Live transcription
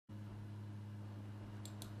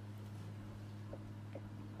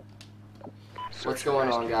What's going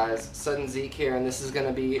on, guys? Sudden Zeke here, and this is going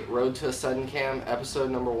to be Road to a Sudden Cam, episode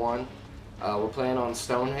number 1. We're playing on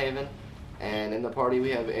Stonehaven, and in the party we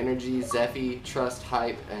have Energy, Zephy, Trust,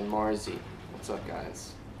 Hype, and Marzi. What's up,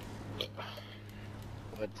 guys?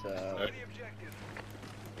 What's up?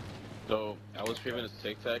 So, I was streaming a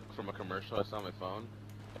TikTok from a commercial I saw on my phone,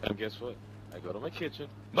 and guess what? I go to my kitchen.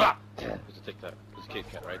 Bah! There's a TikTok. There's a Kit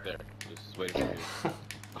Kat right there. Just waiting for me.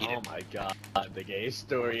 Oh my god, the gayest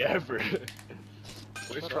story ever.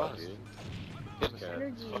 Where's Trust? Kit Kat.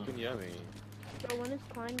 It's fucking yummy. So when is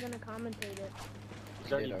Klein gonna commentate it?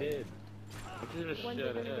 He already did. When did When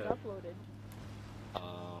did it get uploaded?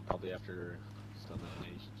 Probably after Sunday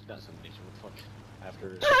Nation. Not Sunday Nation, what the fuck? After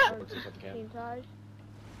Road to Southern Camp. Team Taj?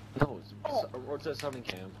 No, it's Road to Southern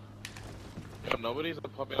Camp. Yo, nobody's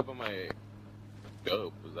popping up on my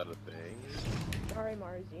scope. Is that a thing? Sorry,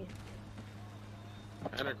 Marzi.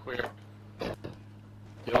 And are queer.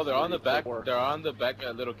 Oh, they're on the back. They're on the back.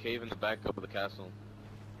 That little cave in the back of the castle.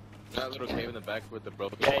 That little cave in the back with the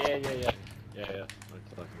broken. Yeah.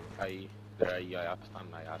 Ahí, they're ahí, allá están.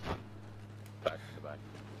 Back to the back.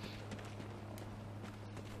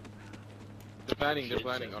 They're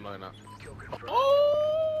planning. Oh no, they're not.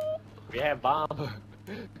 Oh! We have bomb.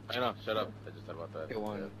 I know. Shut up. I just thought about that. Get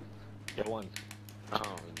one. Get one.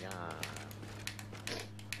 Oh yeah.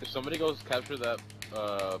 If somebody goes capture that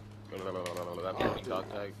that fucking dog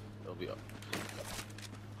tag, it'll be up.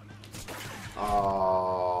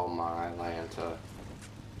 Oh, my Lanta.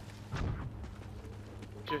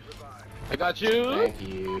 I got you. Thank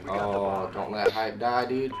you. Oh, don't let Hype die,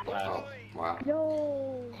 dude. Oh, wow.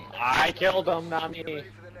 No! I killed him, not me.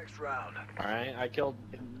 Round. Alright, I killed.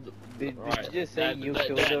 Did Right. you just say you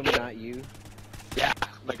killed him, not you? Yeah.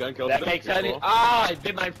 My gun killed That him. makes any. Cool. Ah, I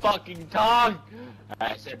bit my fucking tongue!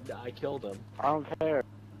 I said I killed him. I don't care.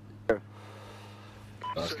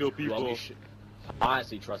 Skill people.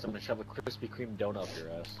 Honestly, Trust, I'm gonna shove a Krispy Kreme donut up your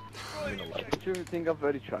ass. You're gonna like it. Don't you think I've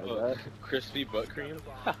already tried that? Crispy butt cream.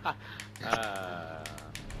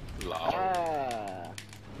 Lol. Ah.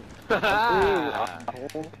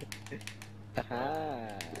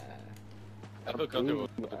 I feel comfortable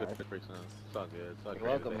with the good breaks now. It's all good. It's all You're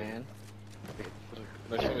great welcome, today. man.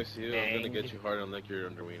 Next time I see you, I'm gonna Dang. get you hard and lick your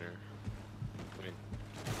underwiener. I mean,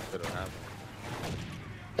 it'll happen.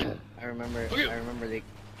 I remember they.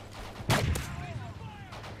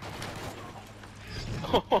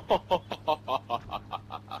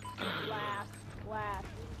 Last.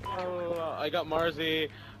 Oh, I got Marzi.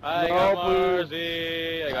 No, I got please.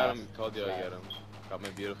 Marzi. I got him. Told you I got him. Got my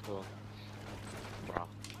beautiful. Bro.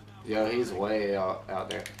 Yo, he's way out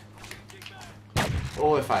there.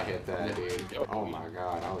 Oh, if I hit that, dude. Oh my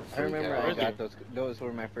god, I would freak I remember out. I got those. Those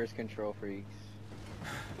were my first control freaks.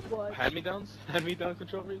 What? Hand-me-downs? Hand-me-down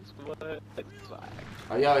control freaks? What?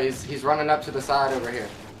 Oh, yo, he's running up to the side over here.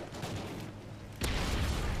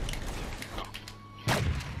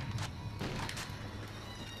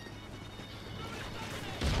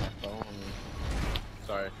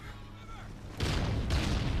 Sorry.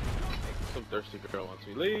 Some thirsty girl wants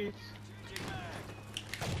me. Leads.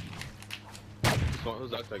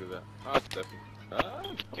 Whose dog tag is that? Ah, it's Steffi. Ah,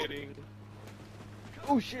 I'm kidding.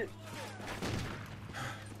 Oh shit!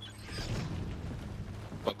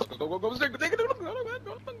 Go, take it, go back.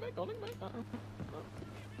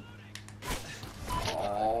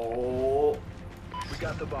 Oh. We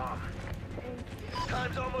got the bomb.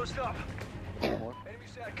 Time's almost up. Enemy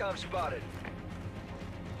SATCOM spotted.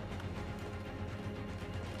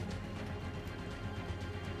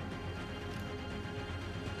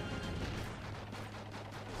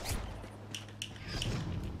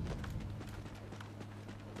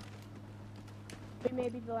 We may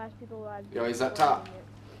be the last people alive. Yo, he's up top.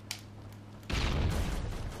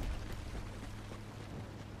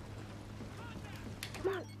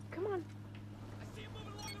 Come on.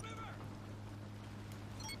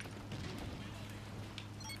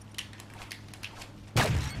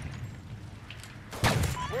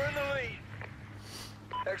 We're in the lead.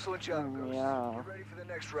 Excellent job, Ghost. Yeah. Get ready for the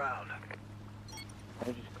next round. I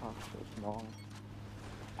just coughed so small.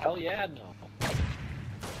 Hell yeah, no.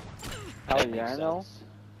 Hell That yeah, makes no. sense.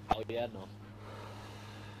 Hell yeah, no.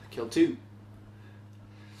 Kill 2.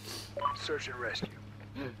 Search and rescue.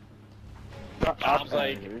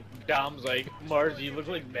 Dom's like, Mars, you look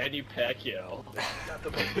like Manny Pacquiao. Got the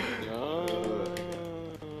bomb.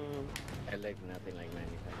 I look nothing like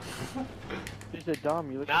Manny Pacquiao. You said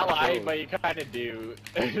Dom, you look Not like lying, Joe. but you kinda do.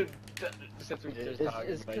 Since we just talked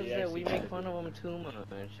It's about because it, we actually make fun of him too much,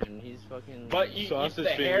 and he's fucking. But you, Sausage the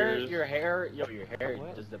hair, fingers. your hair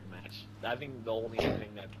What? doesn't match. I think the only thing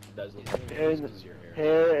that does look like And is your hair.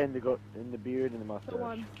 hair and the beard and the The mustache.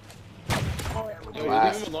 one. Yo, you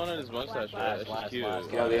leave him alone on his mustache, right? That's just cute.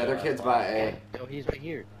 Yo, the other kid's by A. Yo, he's right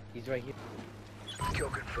here. He's right here. Kill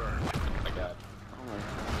confirmed. Oh my god.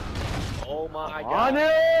 Oh my On god.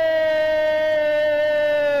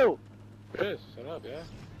 you! Chris, shut up, yeah.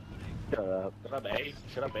 Shut up. Shut up, A.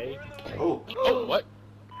 Shut up, A. Oh. Oh, what?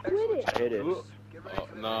 Quit it. Hit it. Oh,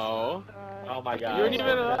 no. Oh my god. You weren't even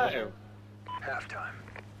alive. Halftime.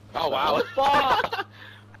 Oh, wow. Fuck!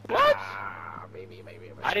 What? Ah, maybe.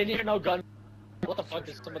 I didn't hear no gun. What the fuck?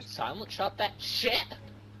 Did someone silent shot that shit?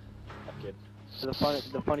 That kid. So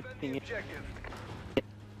the funny thing is, Objective.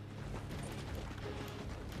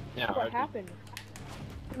 Yeah, What happened?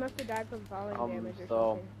 He must have died from falling damage or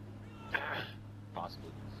so- something.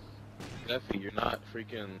 possibly. Neffy, you're not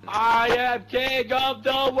freaking. I am king of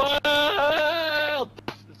the world!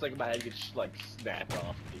 It's like my head gets like snapped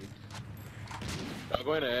off, dude. I'm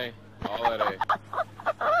going to A. All at A.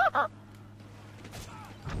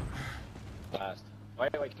 Last.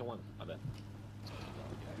 Wait, kill one. I bet.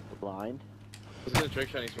 blind. This is a trick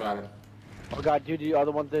shot he's Got it. Oh god, dude, the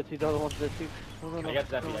other one's there too, the other one's there too. No, I got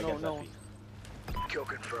Zeffy, I got no. Zeffy. Kill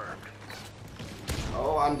confirmed.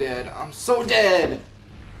 Oh, I'm dead. I'm so dead.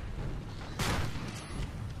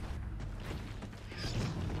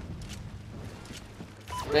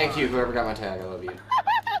 Thank you, whoever got my tag. I love you.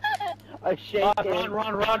 A shake.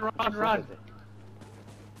 Run!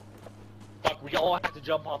 Fuck, we all have to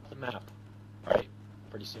jump off the map. Right?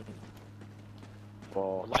 Pretty soon.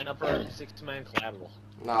 Well, Line up for a 6-man collateral.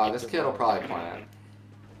 Nah, this kid will probably plan.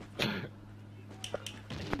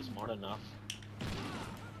 He's smart enough.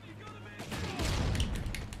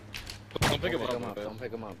 Don't pick him up. Don't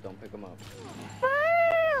pick him up. Don't pick him up.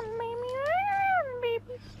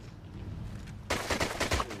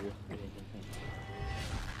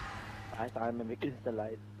 I'm a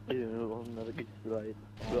crystalite. I'm not a crystalite.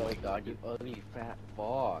 Oh my god, you ugly fat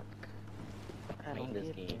fuck. I hate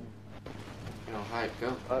this game. You know, hype.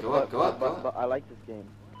 Go up. But I like this game.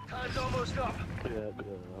 Time's almost up.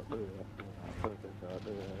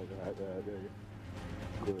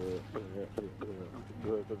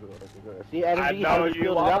 See, energy how you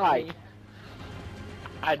feel to die.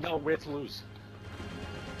 I know where to lose.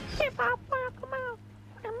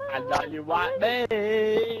 I know you want me.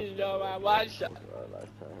 You know I want you.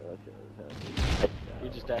 You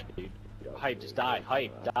just died, dude. Hype, just die.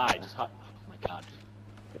 Hype, die. Just hype. Oh my god.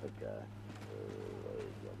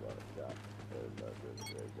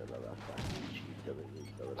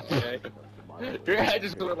 Okay. Your head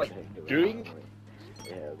just going like, doing?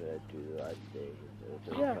 Yeah,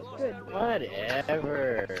 good.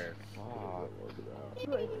 Whatever.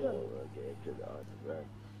 Good, good.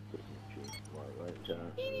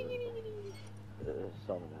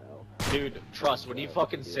 Dude, trust, when you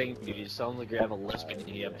fucking sing, dude, you sound like you have a lisp and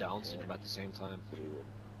you have Down syndrome at the same time.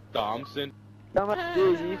 Thompson.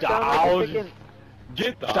 Dude, you sound like a freaking...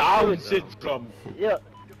 Get Down syndrome! Yeah.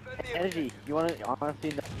 Energy, you wanna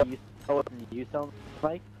honestly know what you sound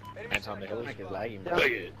like? Anton the Hills. Is lagging. Look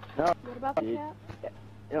at it. No, What about the dude. cat?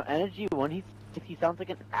 You know, Energy, when he sounds like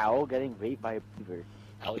an owl getting raped by a beaver.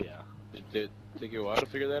 Hell yeah. Did it take you a while to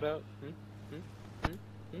figure that out?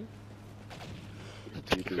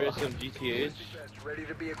 Chris, some GTAH? Best ready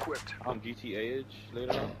to be equipped. Some GTAH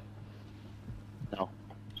later on? No.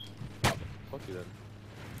 Fuck you then.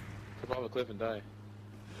 Jump off a cliff and die.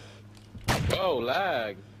 Whoa,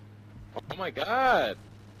 lag! Oh my god!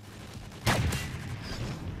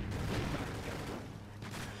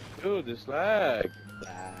 Dude, this lag!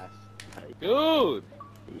 Dude!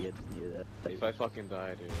 If I fucking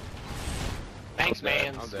die, dude. Thanks, I'm dead,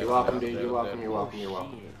 man. I'm dead, You're welcome, I'm dude. dead, You're I'm welcome. dead. You're welcome. You're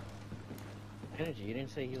welcome. Energy, you didn't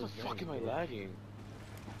say he What was the fuck am I lagging?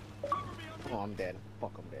 Oh, I'm dead.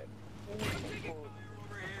 Fuck, I'm dead.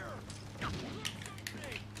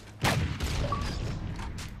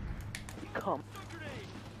 Come.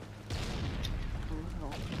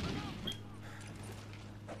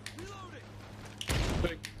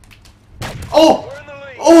 Oh! We're in the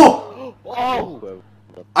lead. Oh! Oh!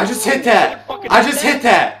 I just hit that! I just hit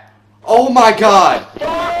that! Oh my god!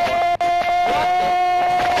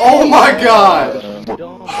 Oh my god!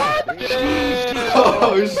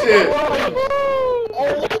 Oh shit!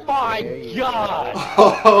 Oh my god!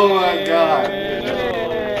 Oh my god!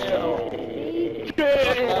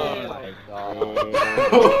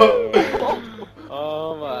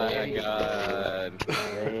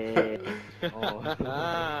 Oh my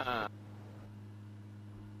god.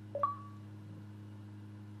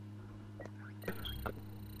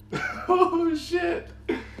 Oh shit!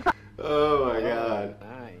 Oh my god.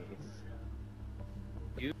 Nice.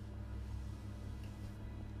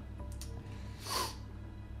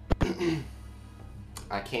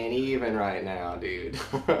 I can't even right now, dude.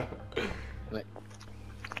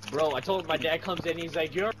 Bro, I told him my dad comes in, he's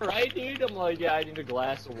like, "You're right, dude." I'm like, "Yeah, I need a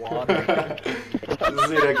glass of water." Just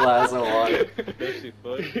need a glass of water. Thirsty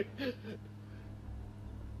fuck.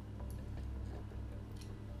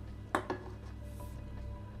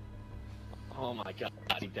 Oh my god,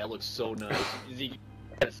 Zeke, that looks so nice. Zeke, you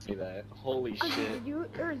gotta see that. Holy shit. Did you,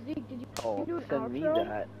 or Zeke, did you Oh, do an send me outro?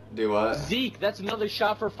 that. Do what? Zeke, that's another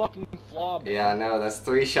shot for fucking Flaw, bro. Yeah, I know. That's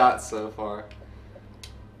 3 shots so far.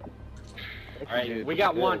 Alright, Dude, we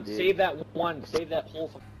got good, one. dude. Save that one. Save that whole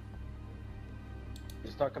fucking...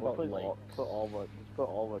 Just talk We'll about put like... all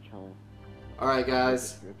of our channel Alright,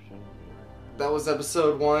 guys. description. That was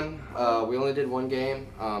episode 1. We only did 1 game.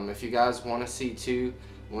 If you guys want to see 2,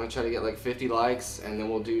 we want to try to get like 50 likes, and then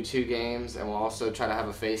we'll do 2 games, and we'll also try to have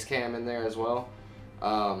a face cam in there as well.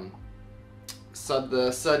 The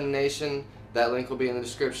Sudden Nation, that link will be in the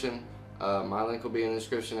description. My link will be in the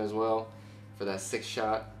description as well for that 6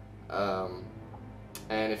 shot.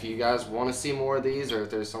 And if you guys want to see more of these, or if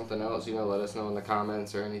there's something else, you know, let us know in the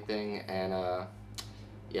comments or anything. And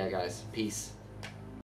yeah, guys, peace.